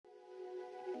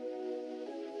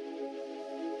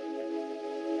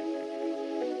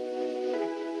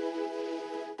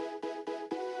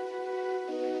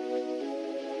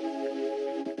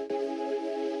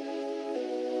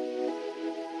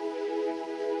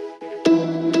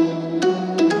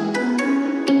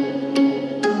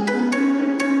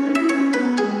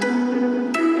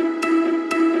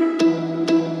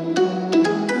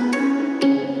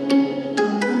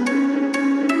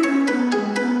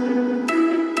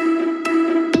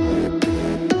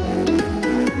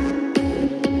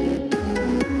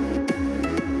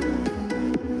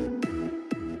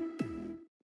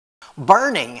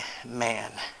Burning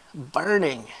Man.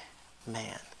 Burning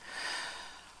Man.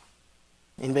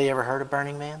 Anybody ever heard of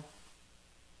Burning Man?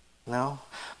 No?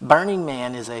 Burning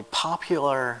Man is a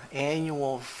popular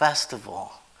annual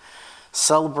festival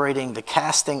celebrating the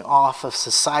casting off of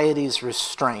society's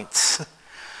restraints.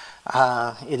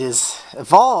 It has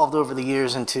evolved over the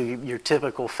years into your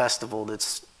typical festival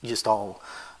that's just all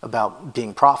about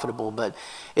being profitable, but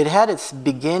it had its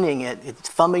beginning at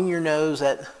thumbing your nose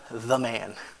at the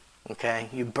man. Okay,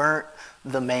 you burnt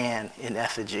the man in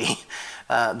effigy.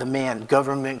 The man,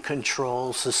 government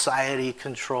controls, society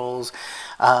controls.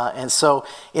 And so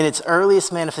in its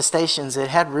earliest manifestations, it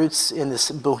had roots in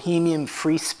this bohemian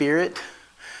free spirit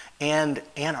and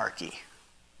anarchy.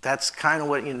 That's kind of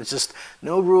what, just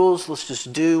no rules, let's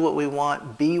just do what we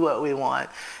want, be what we want.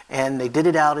 And they did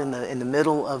it out in the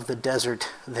middle of the desert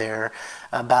there,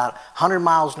 about 100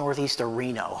 miles northeast of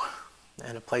Reno,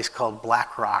 in a place called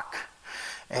Black Rock.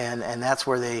 And that's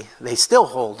where they still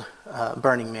hold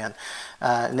Burning Man.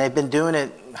 And they've been doing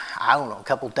it, I don't know, a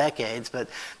couple decades, but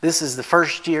this is the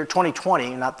first year,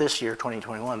 2020, not this year,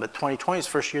 2021, but 2020 is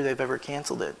the first year they've ever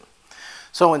canceled it.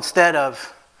 So instead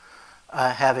of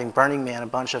having Burning Man, a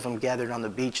bunch of them gathered on the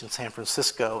beach in San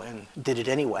Francisco and did it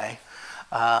anyway,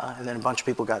 and then a bunch of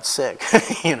people got sick,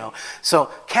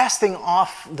 So casting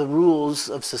off the rules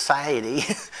of society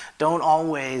don't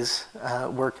always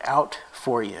work out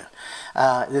for you.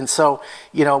 And so,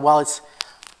 while it's,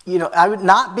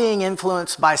 not being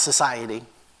influenced by society,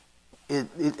 it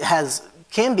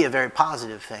can be a very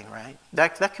positive thing, right?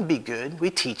 That can be good. We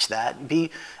teach that. Be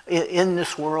in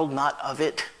this world, not of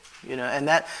it. And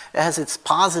that has its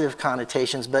positive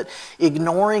connotations, but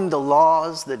ignoring the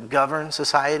laws that govern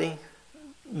society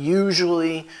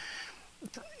usually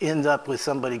ends up with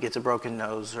somebody gets a broken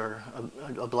nose or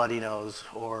a bloody nose,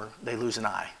 or they lose an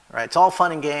eye, right? It's all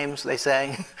fun and games, they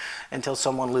say, until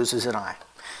someone loses an eye.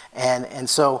 And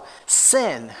so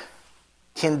sin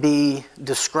can be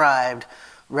described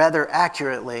rather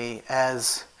accurately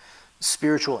as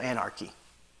spiritual anarchy.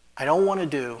 I don't want to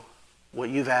do what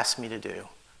you've asked me to do.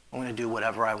 I'm going to do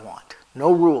whatever I want.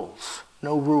 No rules.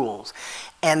 No rules.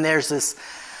 And there's this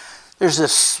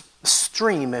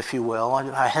stream, if you will.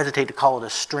 I hesitate to call it a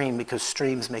stream because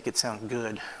streams make it sound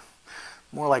good.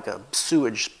 More like a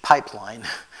sewage pipeline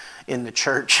in the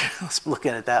church, let's look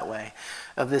at it that way,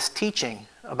 of this teaching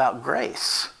about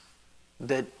grace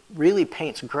that really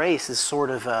paints grace as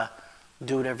sort of a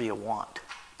do whatever you want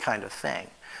kind of thing.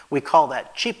 We call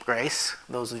that cheap grace,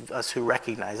 those of us who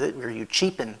recognize it, where you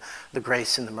cheapen the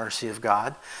grace and the mercy of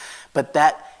God. But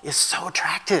that is so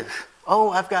attractive.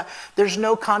 There's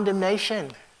no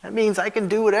condemnation. That means I can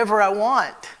do whatever I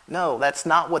want. No, that's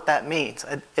not what that means.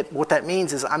 What that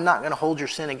means is I'm not going to hold your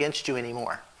sin against you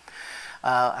anymore.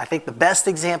 I think the best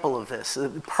example of this, the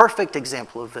perfect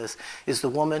example of this, is the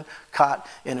woman caught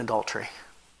in adultery.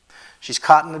 She's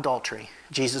caught in adultery.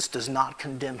 Jesus does not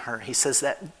condemn her. He says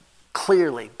that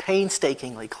clearly,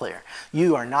 painstakingly clear.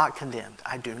 You are not condemned.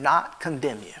 I do not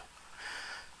condemn you.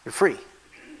 You're free.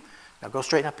 Now go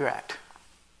straighten up your act.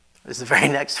 This is the very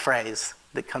next phrase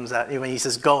that comes out when he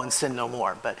says, go and sin no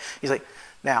more. But he's like,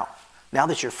 now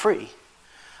that you're free,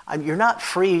 you're not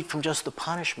free from just the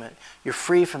punishment. You're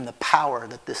free from the power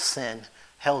that this sin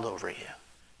held over you.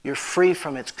 You're free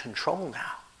from its control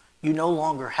now. You no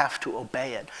longer have to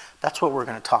obey it. That's what we're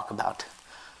going to talk about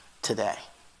today.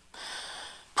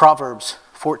 Proverbs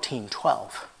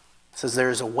 14:12 says, there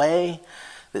is a way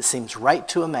that seems right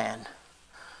to a man,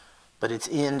 but its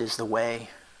end is the way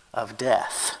of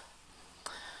death.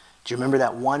 Do you remember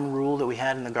that one rule that we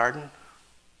had in the garden?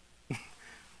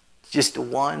 Just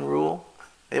one rule.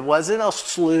 It wasn't a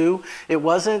slew. It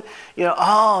wasn't,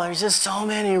 there's just so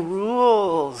many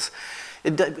rules.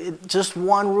 It just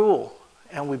one rule.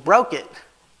 And we broke it.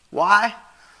 Why?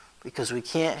 Because we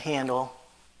can't handle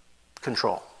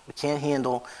control. We can't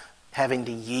handle having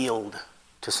to yield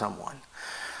to someone.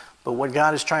 But what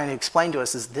God is trying to explain to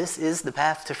us is this is the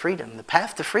path to freedom. The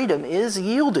path to freedom is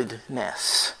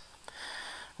yieldedness.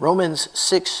 Romans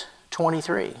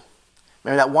 6:23.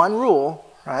 Remember that one rule,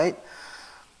 right?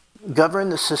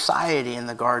 Governed the society in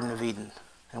the Garden of Eden.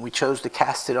 And we chose to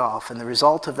cast it off. And the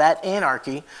result of that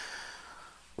anarchy,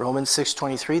 Romans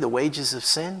 6:23, the wages of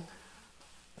sin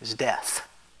is death.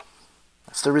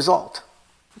 That's the result.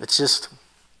 It's just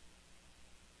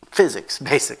physics,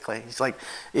 basically. It's like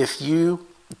if you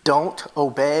don't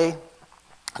obey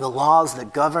the laws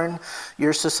that govern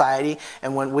your society,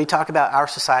 and when we talk about our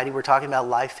society, we're talking about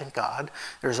life in God.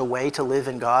 There's a way to live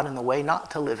in God and the way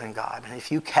not to live in God. And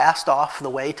if you cast off the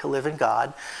way to live in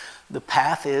God, the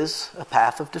path is a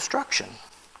path of destruction.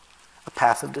 A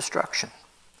path of destruction.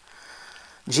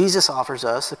 Jesus offers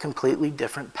us a completely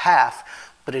different path,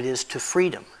 but it is to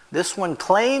freedom. This one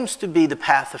claims to be the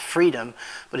path of freedom,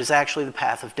 but is actually the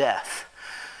path of death.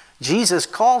 Jesus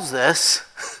calls this,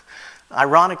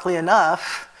 ironically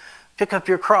enough, pick up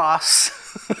your cross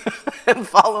and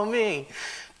follow me.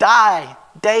 Die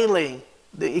daily.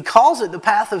 He calls it the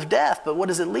path of death, but what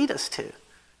does it lead us to?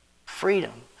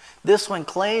 Freedom. This one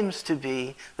claims to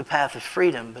be the path of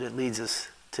freedom, but it leads us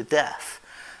to death.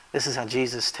 This is how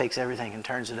Jesus takes everything and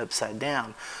turns it upside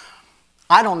down.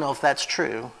 I don't know if that's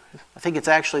true. I think it's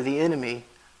actually the enemy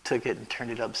took it and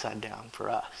turned it upside down for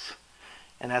us.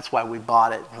 And that's why we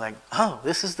bought it. We're like, oh,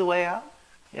 this is the way out?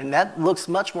 And that looks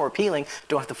much more appealing.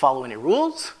 Don't have to follow any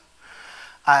rules.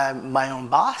 I'm my own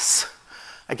boss.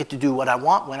 I get to do what I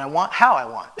want, when I want, how I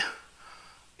want.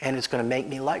 And it's going to make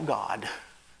me like God.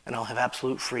 And I'll have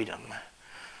absolute freedom.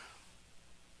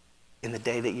 In the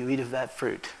day that you eat of that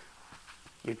fruit,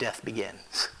 your death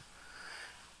begins.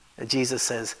 And Jesus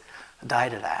says, die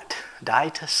to that. Die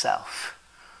to self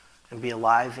and be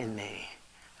alive in me.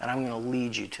 And I'm going to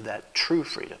lead you to that true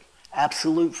freedom,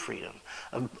 absolute freedom,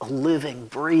 a living,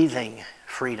 breathing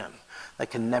freedom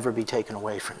that can never be taken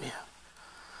away from you.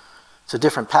 It's a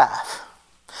different path.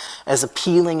 As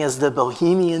appealing as the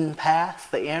bohemian path,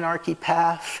 the anarchy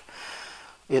path,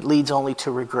 it leads only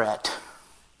to regret.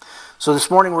 So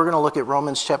this morning we're going to look at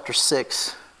Romans chapter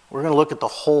 6. We're going to look at the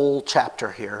whole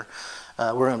chapter here.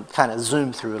 We're going to kind of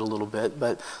zoom through it a little bit,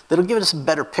 but that'll give us a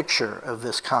better picture of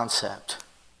this concept.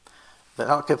 But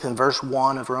up in verse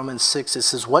 1 of Romans 6, it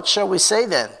says, what shall we say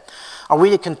then? Are we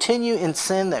to continue in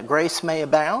sin that grace may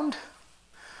abound?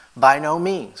 By no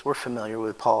means. We're familiar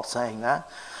with Paul saying that.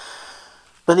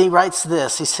 But he writes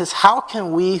this. He says, how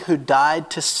can we who died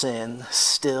to sin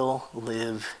still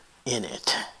live in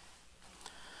it?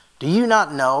 Do you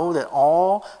not know that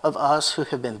all of us who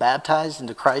have been baptized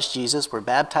into Christ Jesus were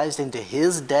baptized into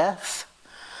his death?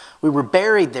 We were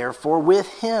buried, therefore, with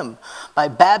him by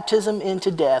baptism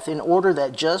into death, in order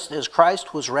that just as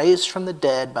Christ was raised from the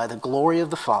dead by the glory of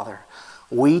the Father,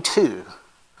 we too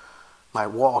might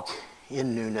walk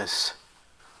in newness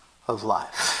of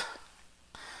life.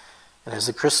 And as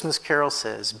the Christmas carol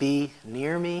says, be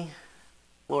near me,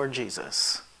 Lord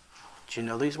Jesus. Do you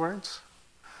know these words?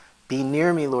 Be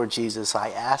near me, Lord Jesus, I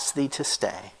ask thee to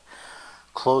stay,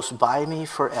 close by me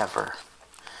forever,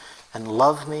 and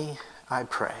love me, I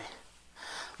pray.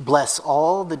 Bless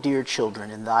all the dear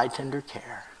children in thy tender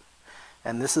care.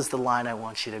 And this is the line I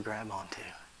want you to grab onto.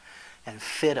 And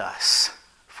fit us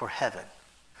for heaven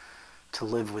to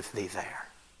live with thee there.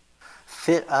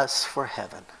 Fit us for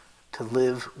heaven to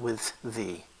live with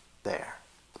thee there.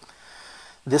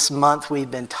 This month we've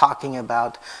been talking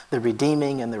about the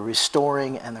redeeming and the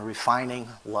restoring and the refining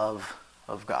love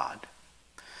of God.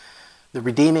 The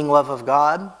redeeming love of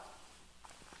God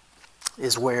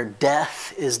is where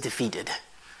death is defeated.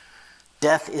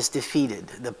 Death is defeated.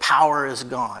 The power is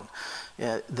gone.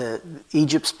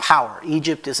 Egypt's power.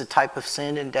 Egypt is a type of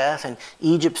sin and death, and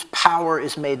Egypt's power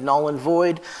is made null and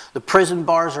void. The prison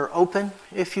bars are open,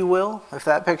 if you will, if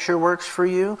that picture works for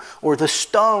you. Or the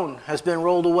stone has been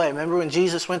rolled away. Remember when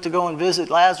Jesus went to go and visit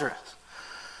Lazarus?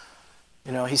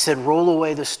 He said, roll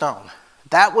away the stone.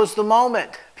 That was the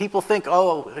moment. People think,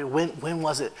 oh, when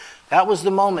was it? That was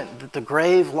the moment that the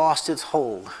grave lost its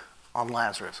hold on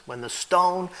Lazarus. When the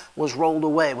stone was rolled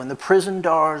away, when the prison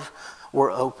doors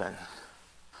were open.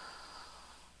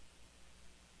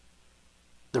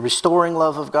 The restoring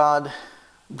love of God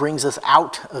brings us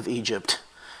out of Egypt,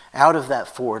 out of that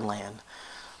foreign land,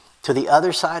 to the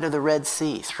other side of the Red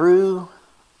Sea through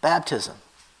baptism.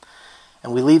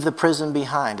 And we leave the prison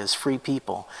behind as free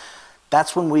people.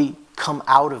 That's when we come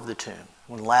out of the tomb,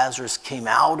 when Lazarus came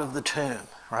out of the tomb,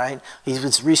 right? He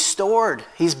was restored.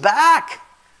 He's back,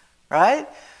 right?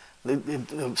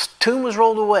 The tomb was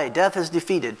rolled away. Death is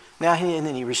defeated. Now and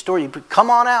then he restored you. Come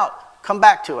on out. Come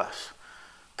back to us.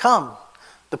 Come.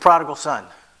 The prodigal son,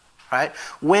 right?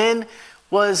 When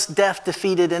was death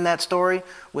defeated in that story?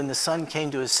 When the son came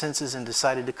to his senses and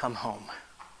decided to come home.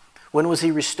 When was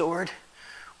he restored?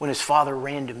 When his father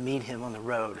ran to meet him on the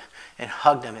road and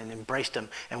hugged him and embraced him.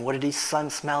 And what did his son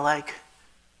smell like?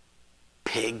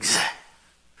 Pigs,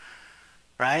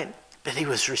 right? But he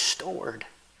was restored.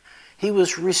 He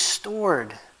was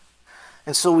restored.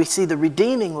 And so we see the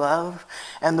redeeming love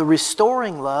and the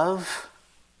restoring love.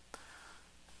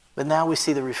 But now we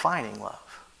see the refining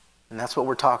love. And that's what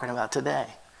we're talking about today.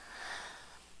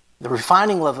 The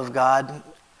refining love of God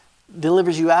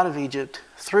delivers you out of Egypt,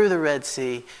 through the Red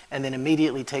Sea, and then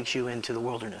immediately takes you into the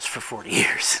wilderness for 40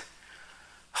 years.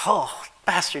 Oh,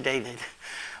 Pastor David,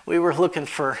 we were looking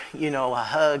for, a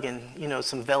hug and,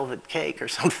 some velvet cake or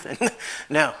something.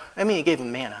 No, I mean, he gave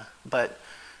them manna, but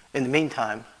in the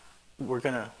meantime, we're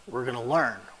gonna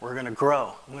learn, we're gonna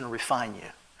grow, I'm gonna refine you.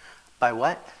 By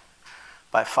what?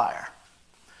 By fire.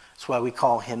 That's why we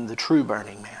call him the true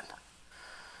burning man.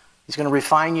 He's gonna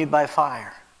refine you by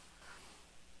fire.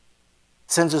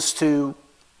 Sends us to,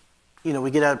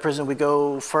 we get out of prison, we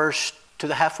go first to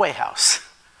the halfway house.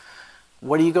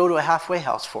 What do you go to a halfway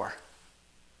house for?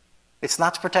 It's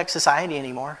not to protect society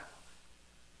anymore.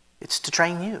 It's to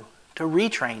train you, to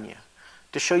retrain you,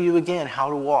 to show you again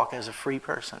how to walk as a free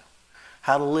person,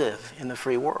 how to live in the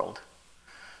free world.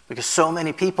 Because so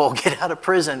many people get out of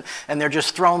prison and they're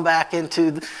just thrown back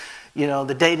into,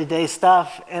 the day-to-day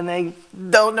stuff, and they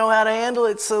don't know how to handle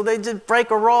it, so they just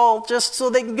break a rule just so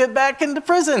they can get back into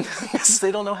prison because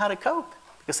they don't know how to cope,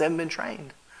 because they haven't been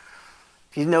trained.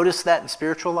 You notice that in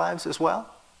spiritual lives as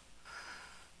well?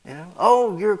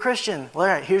 Oh, you're a Christian. Well,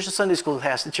 all right, here's the Sunday school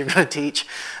class that you're going to teach.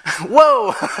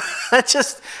 Whoa, I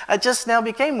just now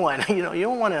became one. You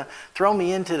don't want to throw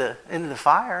me into the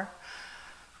fire.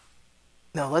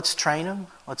 No, let's train them.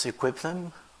 Let's equip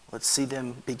them. Let's see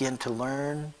them begin to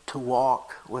learn to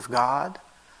walk with God.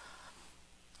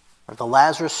 Or the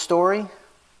Lazarus story.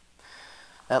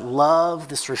 That love,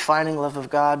 this refining love of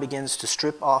God, begins to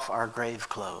strip off our grave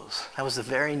clothes. That was the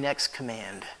very next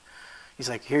command. He's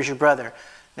like, here's your brother.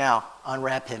 Now,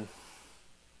 unwrap him.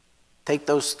 Take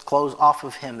those clothes off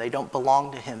of him. They don't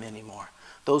belong to him anymore.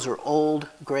 Those are old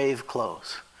grave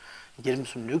clothes. Get him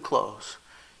some new clothes.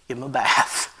 Give him a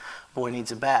bath. Boy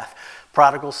needs a bath.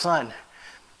 Prodigal son.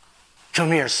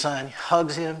 Come here, son.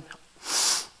 Hugs him.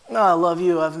 Oh, I love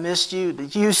you. I've missed you.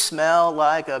 Did you smell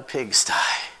like a pigsty?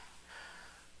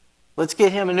 Let's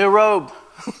get him a new robe.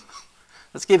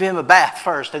 Let's give him a bath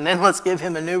first, and then let's give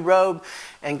him a new robe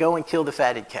and go and kill the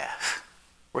fatted calf.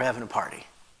 We're having a party.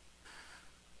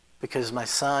 Because my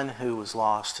son who was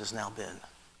lost has now been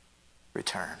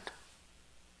returned.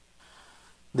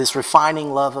 This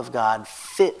refining love of God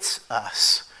fits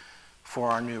us for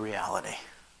our new reality.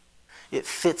 It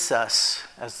fits us,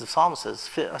 as the psalmist says,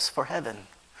 fit us for heaven,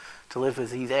 to live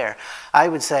with thee there. I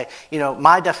would say,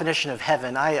 my definition of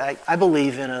heaven, I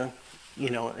believe in an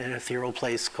ethereal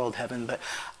place called heaven, but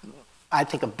I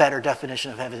think a better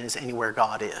definition of heaven is anywhere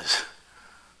God is.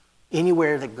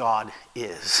 Anywhere that God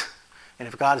is. And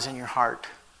if God is in your heart,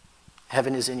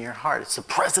 heaven is in your heart. It's the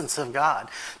presence of God.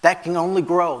 That can only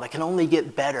grow. That can only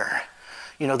get better.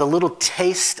 The little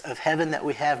taste of heaven that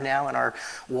we have now in our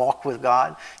walk with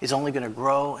God is only going to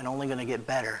grow and only going to get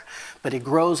better. But it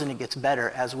grows and it gets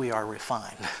better as we are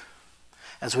refined.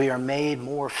 As we are made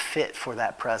more fit for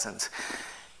that presence.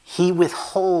 He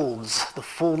withholds the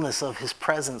fullness of his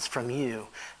presence from you,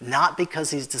 not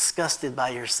because he's disgusted by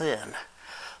your sin,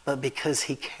 but because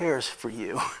he cares for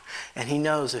you. And he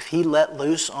knows if he let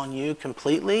loose on you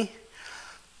completely,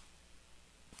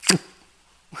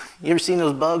 you ever seen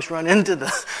those bugs run into the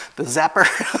zapper?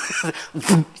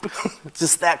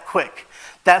 Just that quick.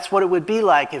 That's what it would be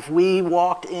like if we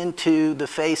walked into the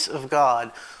face of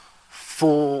God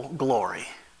full glory.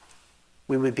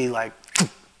 We would be like,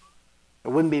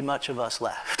 there wouldn't be much of us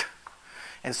left.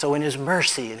 And so in his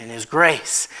mercy and in his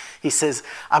grace, he says,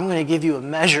 I'm going to give you a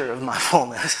measure of my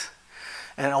fullness.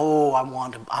 And I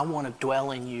want to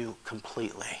dwell in you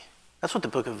completely. That's what the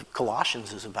book of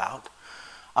Colossians is about.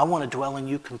 I want to dwell in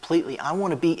you completely. I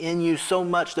want to be in you so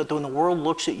much that when the world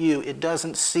looks at you, it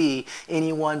doesn't see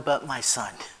anyone but my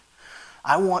son.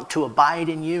 I want to abide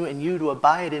in you and you to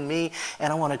abide in me,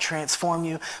 and I want to transform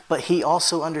you. But he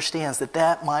also understands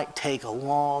that might take a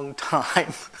long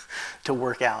time to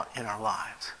work out in our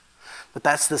lives. But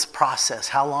that's this process.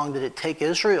 How long did it take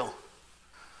Israel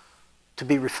to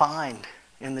be refined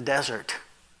in the desert?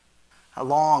 How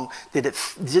long did it,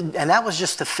 and that was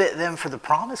just to fit them for the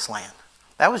promised land.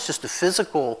 That was just a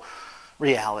physical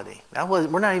reality.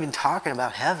 We're not even talking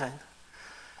about heaven.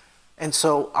 And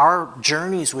so our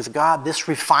journeys with God, this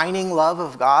refining love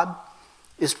of God,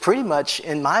 is pretty much,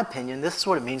 in my opinion, this is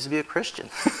what it means to be a Christian.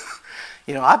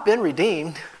 I've been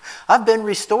redeemed. I've been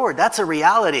restored. That's a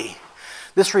reality.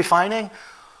 This refining,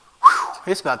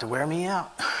 it's about to wear me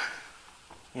out.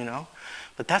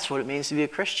 But that's what it means to be a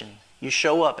Christian. You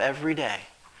show up every day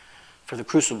for the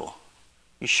crucible.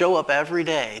 You show up every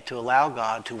day to allow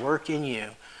God to work in you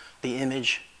the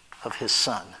image of his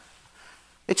son.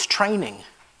 It's training.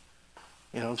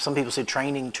 Some people say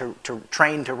training to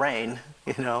train to reign,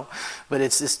 but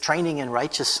it's this training in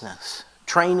righteousness,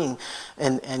 training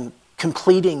and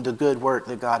completing the good work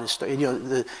that God has started.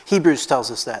 The Hebrews tells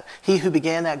us that. He who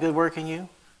began that good work in you,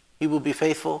 he will be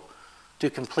faithful to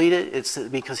complete it. It's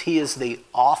because he is the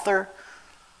author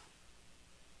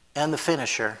and the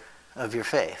finisher of your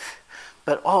faith.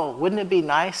 But wouldn't it be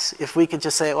nice if we could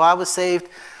just say, well, I was saved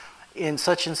in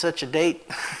such and such a date,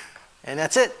 and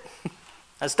that's it.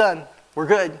 That's done. We're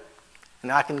good.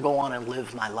 And I can go on and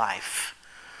live my life.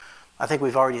 I think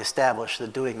we've already established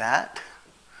that doing that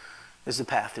is the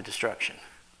path to destruction.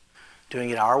 Doing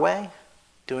it our way,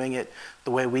 doing it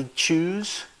the way we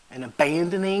choose, and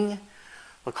abandoning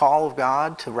the call of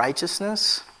God to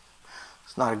righteousness,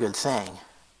 it's not a good thing.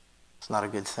 It's not a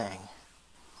good thing.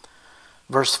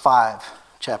 Verse 5,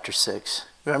 chapter 6.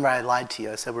 Remember, I lied to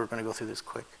you. I said we were going to go through this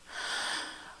quick.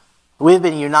 We have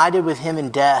been united with him in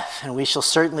death, and we shall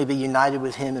certainly be united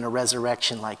with him in a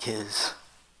resurrection like his.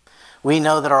 We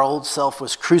know that our old self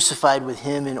was crucified with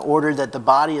him in order that the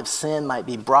body of sin might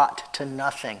be brought to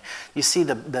nothing. You see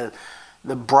the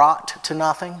brought to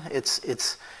nothing?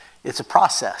 It's a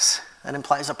process. That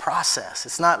implies a process.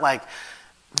 It's not like,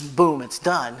 boom, it's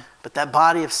done. But that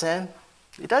body of sin,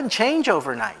 it doesn't change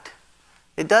overnight.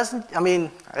 It doesn't,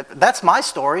 that's my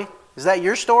story. Is that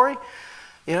your story?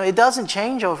 It doesn't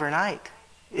change overnight.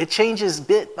 It changes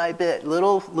bit by bit,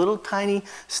 little tiny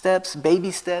steps,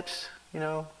 baby steps.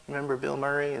 Remember Bill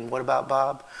Murray and What About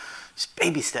Bob? Just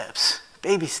baby steps,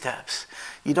 baby steps.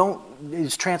 You don't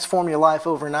just transform your life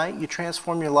overnight. You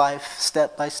transform your life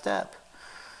step by step.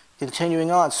 Continuing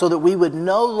on, so that we would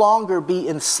no longer be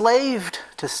enslaved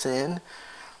to sin.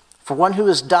 For one who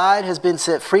has died has been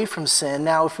set free from sin.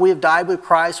 Now, if we have died with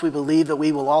Christ, we believe that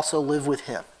we will also live with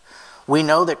him. We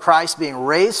know that Christ, being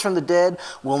raised from the dead,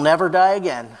 will never die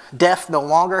again. Death no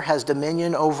longer has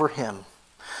dominion over him.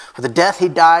 For the death he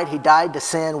died to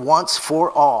sin once for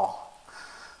all.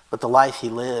 But the life he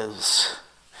lives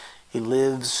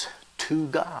to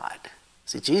God.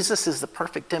 See, Jesus is the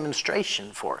perfect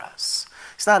demonstration for us.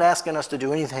 He's not asking us to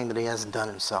do anything that he hasn't done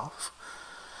himself.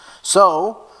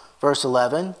 So, verse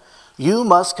 11, you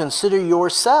must consider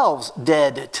yourselves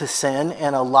dead to sin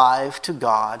and alive to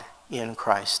God in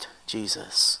Christ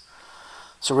Jesus.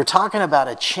 So we're talking about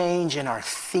a change in our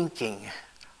thinking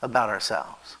about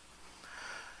ourselves.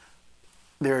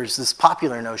 There's this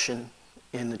popular notion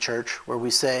in the church where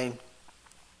we say,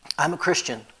 I'm a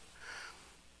Christian,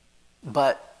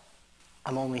 but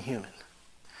I'm only human.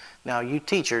 Now, you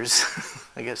teachers,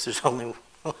 I guess there's only...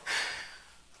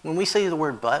 When we say the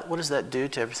word but, what does that do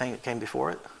to everything that came before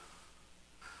it?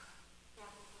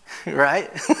 Right?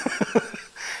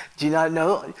 Do you not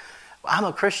know? I'm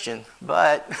a Christian,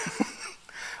 but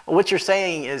what you're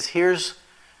saying is here's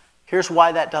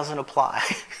why that doesn't apply.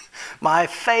 My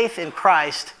faith in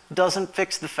Christ doesn't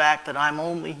fix the fact that I'm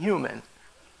only human.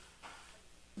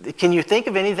 Can you think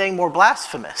of anything more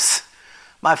blasphemous?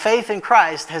 My faith in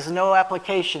Christ has no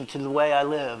application to the way I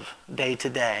live day to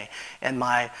day and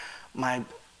my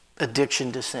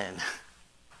addiction to sin.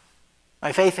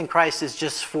 My faith in Christ is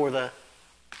just for the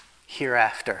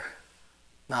hereafter,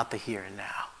 not the here and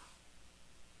now.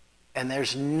 And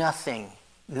there's nothing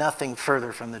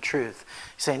further from the truth.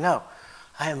 You say, no,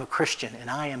 I am a Christian and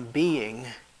I am being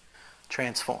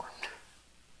transformed.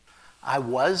 I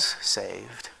was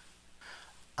saved.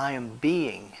 I am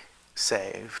being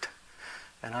saved.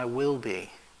 And I will be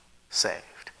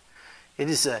saved. It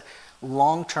is a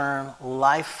long-term,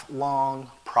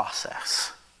 lifelong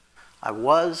process. I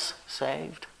was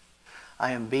saved.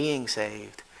 I am being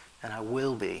saved. And I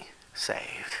will be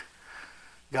saved.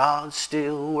 God's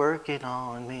still working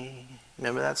on me.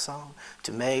 Remember that song?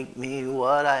 To make me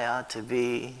what I ought to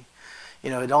be.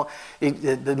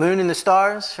 The moon and the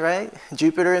stars, right?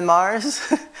 Jupiter and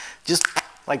Mars. Just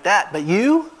like that. But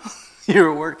you're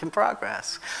a work in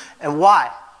progress. And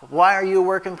why? Why are you a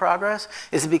work in progress?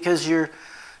 Is it because you're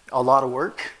a lot of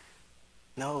work?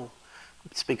 No.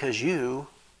 It's because you,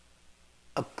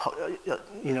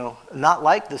 not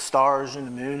like the stars and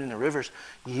the moon and the rivers,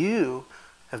 you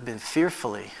have been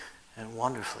fearfully and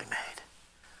wonderfully made.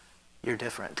 You're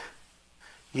different.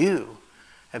 You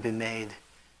have been made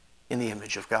in the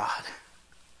image of God.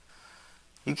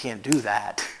 You can't do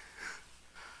that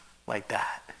like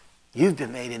that. You've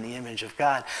been made in the image of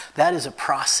God. That is a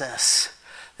process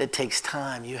that takes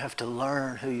time. You have to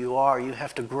learn who you are. You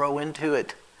have to grow into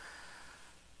it.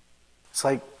 It's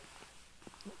like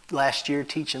last year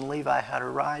teaching Levi how to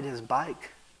ride his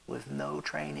bike with no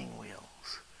training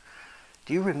wheels.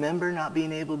 Do you remember not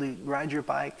being able to ride your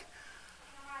bike?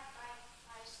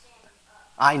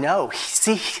 I know.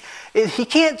 See, he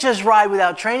can't just ride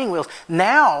without training wheels.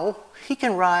 Now he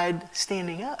can ride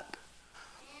standing up.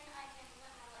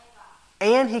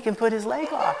 And he can put his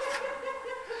leg off.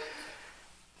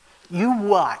 You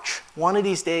watch. One of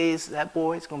these days, that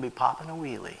boy's going to be popping a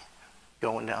wheelie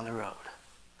going down the road.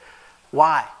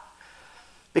 Why?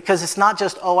 Because it's not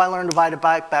just, I learned to ride a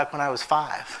bike back when I was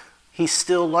 5. he's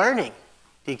still learning.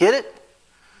 Do you get it?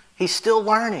 He's still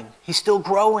learning. He's still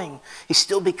growing. He's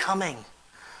still becoming.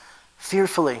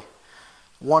 Fearfully,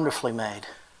 wonderfully made.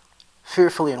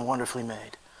 Fearfully and wonderfully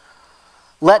made.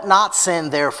 Let not sin,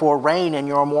 therefore, reign in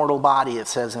your mortal body, it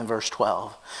says in verse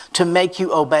 12, to make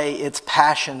you obey its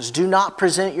passions. Do not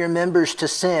present your members to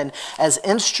sin as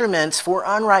instruments for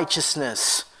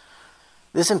unrighteousness.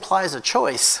 This implies a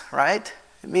choice, right?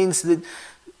 It means that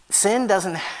sin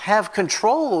doesn't have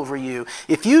control over you.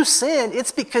 If you sin,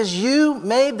 it's because you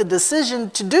made the decision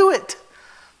to do it.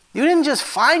 You didn't just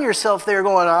find yourself there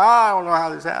going, I don't know how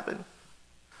this happened.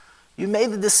 You made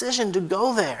the decision to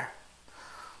go there.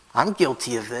 I'm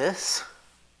guilty of this.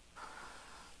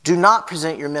 Do not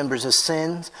present your members as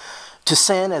to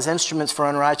sin as instruments for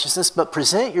unrighteousness, but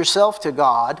present yourself to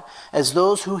God as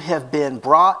those who have been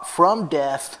brought from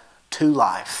death to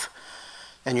life,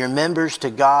 and your members to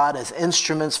God as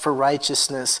instruments for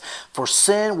righteousness. For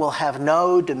sin will have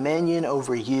no dominion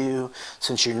over you,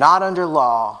 since you're not under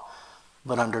law,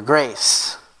 but under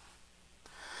grace.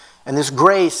 And this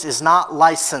grace is not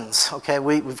license, okay?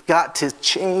 We've got to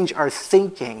change our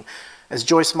thinking. As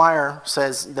Joyce Meyer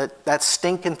says, that's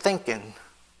stinking thinking.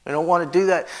 We don't want to do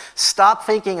that. Stop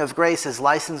thinking of grace as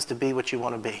license to be what you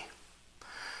want to be.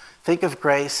 Think of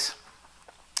grace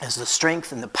as the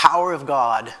strength and the power of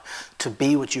God to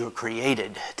be what you were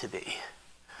created to be.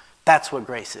 That's what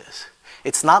grace is.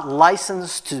 It's not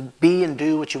license to be and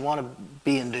do what you want to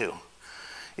be and do.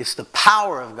 It's the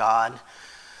power of God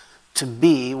to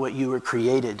be what you were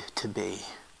created to be,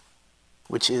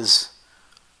 which is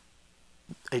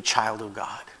a child of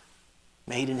God,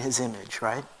 made in his image,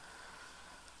 right?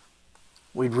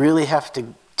 We'd really have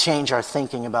to change our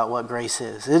thinking about what grace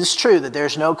is. It is true that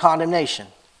there's no condemnation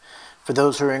for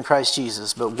those who are in Christ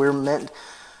Jesus, but we're meant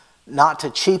not to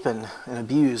cheapen and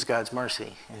abuse God's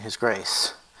mercy and his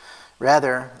grace.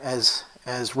 Rather, as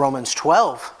Romans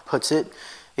 12 puts it,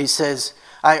 he says,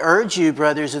 I urge you,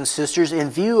 brothers and sisters,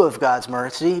 in view of God's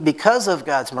mercy, because of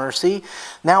God's mercy,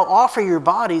 now offer your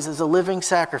bodies as a living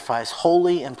sacrifice,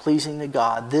 holy and pleasing to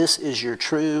God. This is your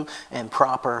true and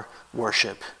proper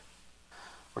worship.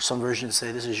 Or some versions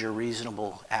say this is your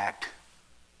reasonable act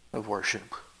of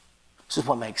worship. This is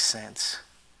what makes sense.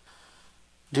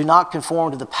 Do not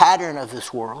conform to the pattern of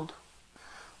this world,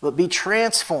 but be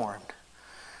transformed.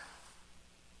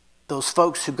 Those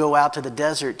folks who go out to the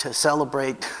desert to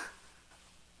celebrate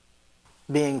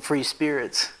being free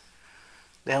spirits,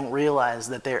 they don't realize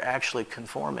that they're actually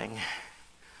conforming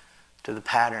to the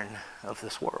pattern of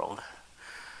this world.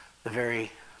 The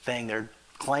very thing they're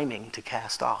claiming to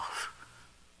cast off,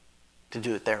 to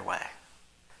do it their way.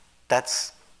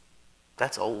 That's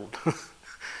old.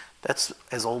 That's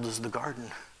as old as the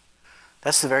garden.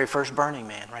 That's the very first Burning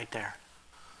Man right there.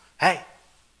 Hey,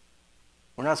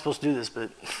 we're not supposed to do this, but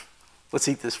let's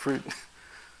eat this fruit.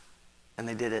 And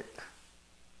they did it.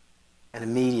 And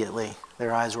immediately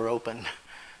their eyes were opened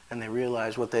and they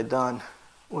realized what they'd done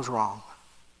was wrong.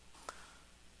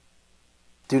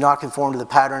 Do not conform to the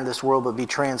pattern of this world, but be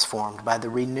transformed by the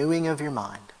renewing of your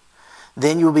mind.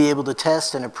 Then you'll be able to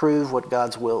test and approve what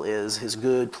God's will is, his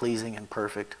good, pleasing, and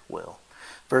perfect will.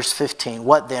 Verse 15,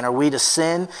 what then? Are we to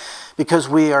sin because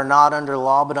we are not under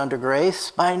law but under grace?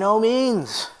 By no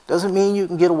means. Doesn't mean you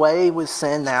can get away with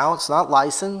sin now. It's not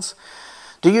license.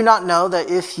 Do you not know that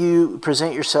if you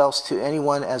present yourselves to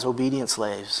anyone as obedient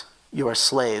slaves, you are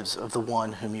slaves of the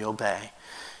one whom you obey,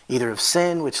 either of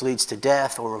sin, which leads to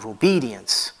death, or of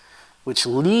obedience, which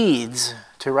leads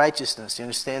to righteousness. Do you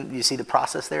understand? You see the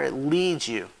process there? It leads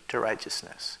you to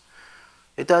righteousness.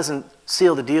 It doesn't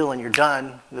seal the deal and you're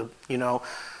done.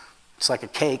 It's like a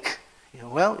cake.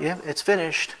 Well, yeah, it's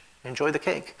finished. Enjoy the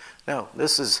cake. No,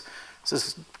 this is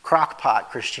crock pot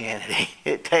Christianity.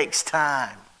 It takes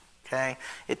time. Okay?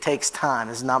 It takes time.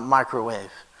 It's not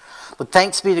microwave. But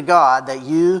thanks be to God that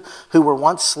you who were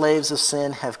once slaves of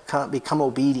sin have become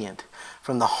obedient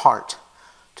from the heart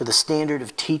to the standard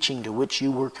of teaching to which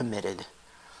you were committed.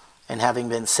 And having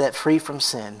been set free from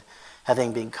sin,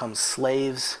 having become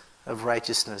slaves of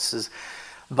righteousness. As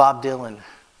Bob Dylan,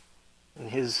 in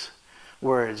his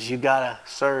words, you got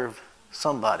to serve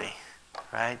somebody,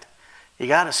 right? You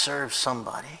got to serve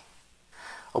somebody.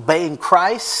 Obeying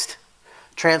Christ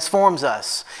transforms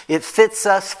us. It fits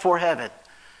us for heaven.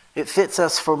 It fits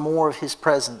us for more of his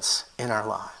presence in our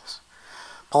lives.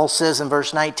 Paul says in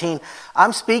verse 19,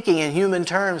 I'm speaking in human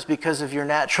terms because of your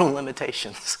natural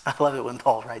limitations. I love it when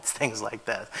Paul writes things like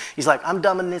that. He's like, I'm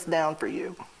dumbing this down for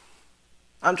you.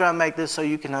 I'm trying to make this so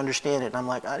you can understand it. And I'm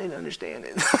like, I didn't understand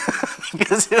it.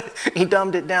 Because he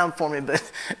dumbed it down for me,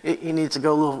 but he needs to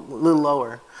go a little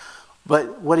lower.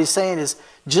 But what he's saying is,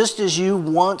 just as you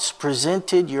once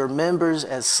presented your members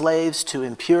as slaves to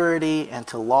impurity and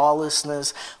to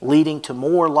lawlessness, leading to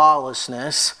more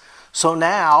lawlessness, so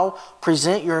now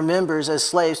present your members as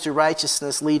slaves to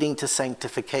righteousness, leading to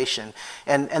sanctification.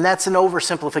 And that's an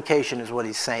oversimplification is what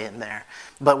he's saying there.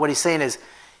 But what he's saying is,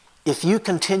 if you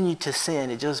continue to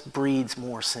sin, it just breeds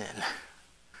more sin.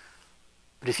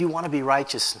 But if you want to be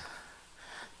righteous,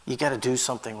 you got to do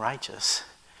something righteous,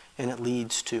 and it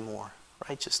leads to more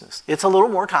righteousness. It's a little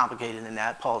more complicated than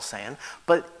that, Paul's saying,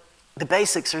 but the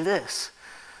basics are this.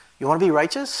 You want to be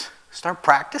righteous? Start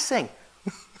practicing.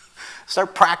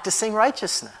 Start practicing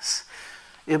righteousness.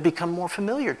 It'll become more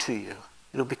familiar to you.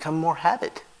 It'll become more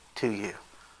habit to you.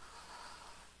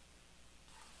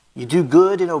 You do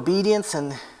good in obedience,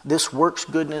 and this works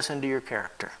goodness into your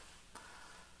character.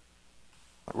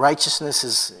 Righteousness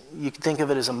is, you can think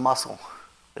of it as a muscle,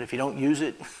 but if you don't use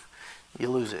it, you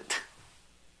lose it.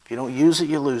 If you don't use it,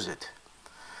 you lose it.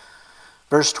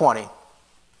 Verse 20.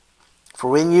 For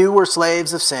when you were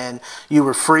slaves of sin, you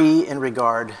were free in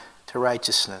regard to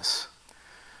righteousness.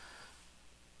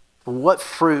 What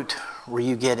fruit were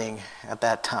you getting at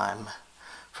that time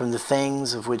from the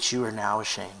things of which you are now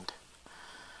ashamed?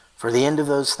 For the end of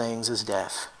those things is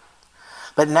death.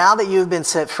 But now that you have been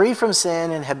set free from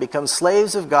sin and have become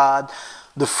slaves of God,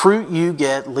 the fruit you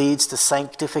get leads to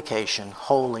sanctification,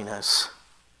 holiness,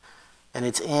 and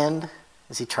its end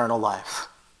is eternal life.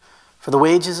 For the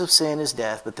wages of sin is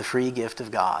death, but the free gift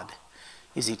of God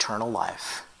is eternal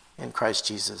life in Christ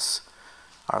Jesus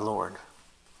our Lord.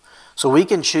 So we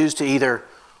can choose to either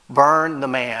burn the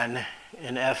man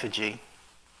in effigy,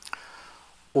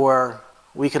 or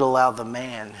we could allow the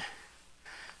man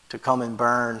to come and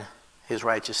burn his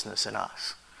righteousness in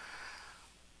us.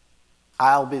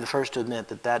 I'll be the first to admit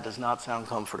that that does not sound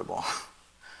comfortable.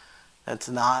 That's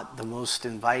not the most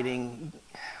inviting.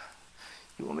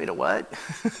 You want me to what?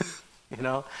 You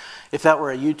know, if that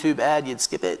were a YouTube ad, you'd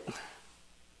skip it.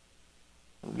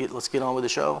 Let's get on with the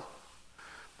show.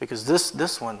 Because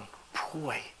this one,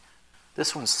 boy,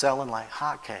 this one's selling like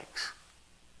hotcakes.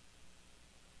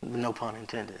 No pun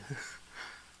intended.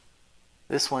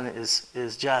 This one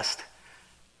is just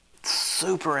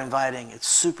super inviting. It's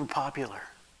super popular.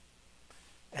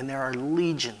 And there are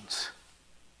legions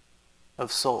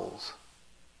of souls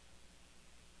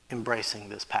embracing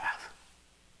this path.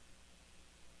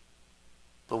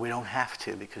 But we don't have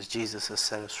to, because Jesus has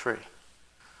set us free.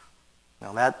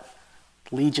 Now that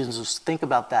legions, think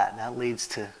about that. And that leads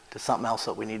to something else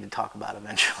that we need to talk about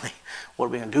eventually. What are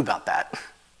we going to do about that?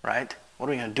 Right? What are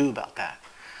we going to do about that?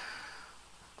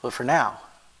 But for now,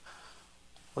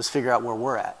 let's figure out where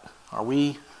we're at. Are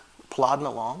we plodding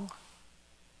along,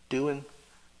 doing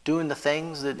the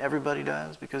things that everybody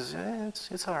does because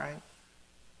it's all right?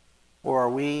 Or are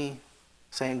we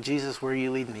saying, Jesus, where are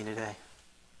you leading me today?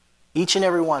 Each and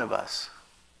every one of us.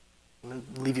 I'm going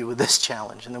to leave you with this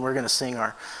challenge, and then we're going to sing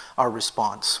our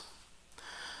response.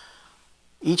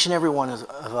 Each and every one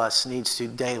of us needs to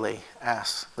daily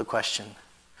ask the question,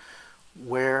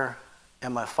 where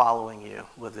am I following you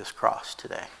with this cross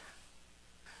today?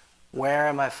 Where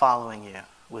am I following you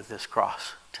with this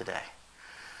cross today?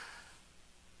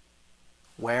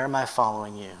 Where am I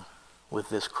following you with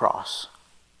this cross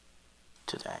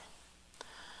today?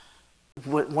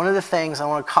 One of the things I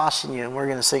want to caution you, and we're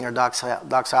going to sing our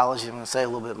doxology, I'm going to say a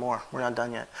little bit more. We're not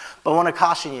done yet. But I want to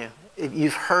caution you,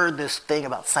 you've heard this thing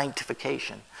about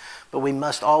sanctification, but we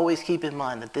must always keep in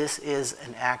mind that this is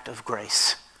an act of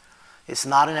grace. It's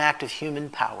not an act of human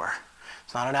power.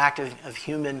 It's not an act of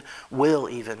human will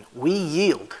even. We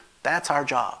yield. That's our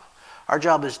job. Our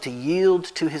job is to yield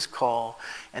to his call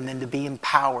and then to be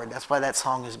empowered. That's why that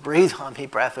song is Breathe on Me,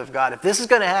 Breath of God. If this is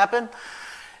going to happen,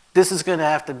 this is going to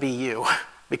have to be you,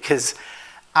 because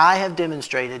I have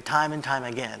demonstrated time and time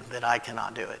again that I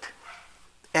cannot do it.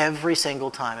 Every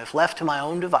single time. If left to my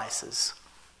own devices,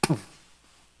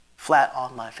 flat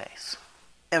on my face.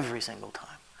 Every single time.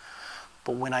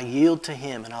 But when I yield to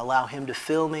him and I allow him to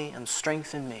fill me and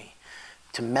strengthen me,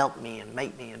 to melt me and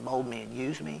make me and mold me and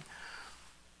use me,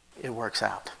 it works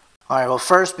out. All right, well,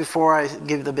 first, before I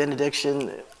give the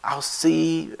benediction, I'll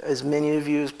see as many of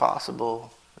you as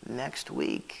possible next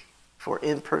week for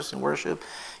in-person worship.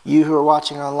 You who are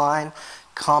watching online,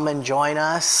 come and join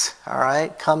us. All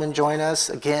right, come and join us.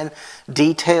 Again,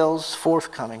 details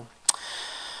forthcoming.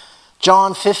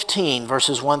 John 15,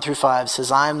 verses 1 through 5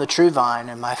 says, I am the true vine,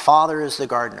 and my Father is the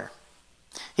gardener.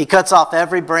 He cuts off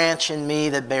every branch in me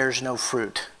that bears no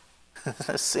fruit.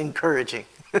 That's encouraging,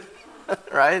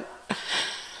 right?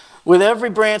 With every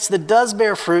branch that does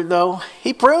bear fruit, though,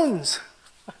 he prunes.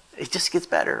 It just gets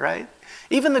better, right?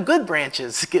 Even the good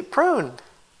branches get pruned.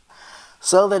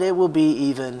 so that it will be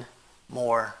even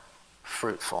more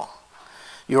fruitful.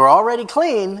 You're already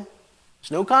clean.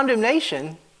 There's no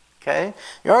condemnation. Okay?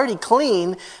 You're already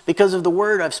clean because of the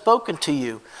word I've spoken to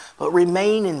you. But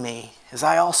remain in me as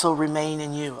I also remain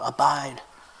in you. Abide.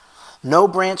 No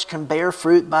branch can bear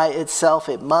fruit by itself.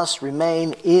 It must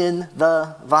remain in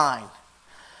the vine.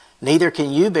 Neither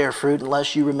can you bear fruit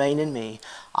unless you remain in me.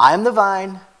 I am the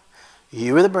vine.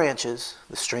 You are the branches.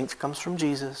 The strength comes from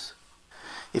Jesus.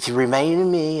 If you remain in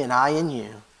me and I in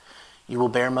you, you will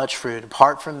bear much fruit.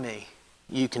 Apart from me,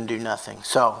 you can do nothing.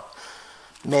 So,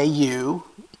 may you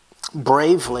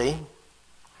bravely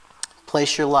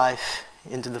place your life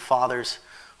into the Father's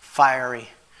fiery,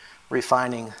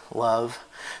 refining love.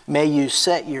 May you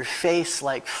set your face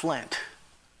like flint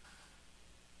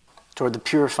toward the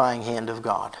purifying hand of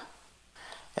God.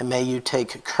 And may you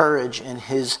take courage in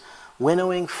his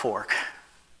winnowing fork,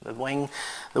 the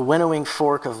winnowing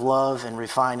fork of love and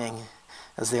refining,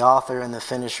 as the author and the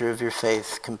finisher of your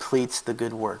faith completes the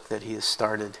good work that he has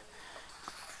started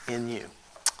in you.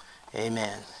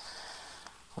 Amen.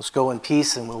 Let's go in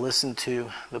peace and we'll listen to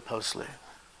the postlude.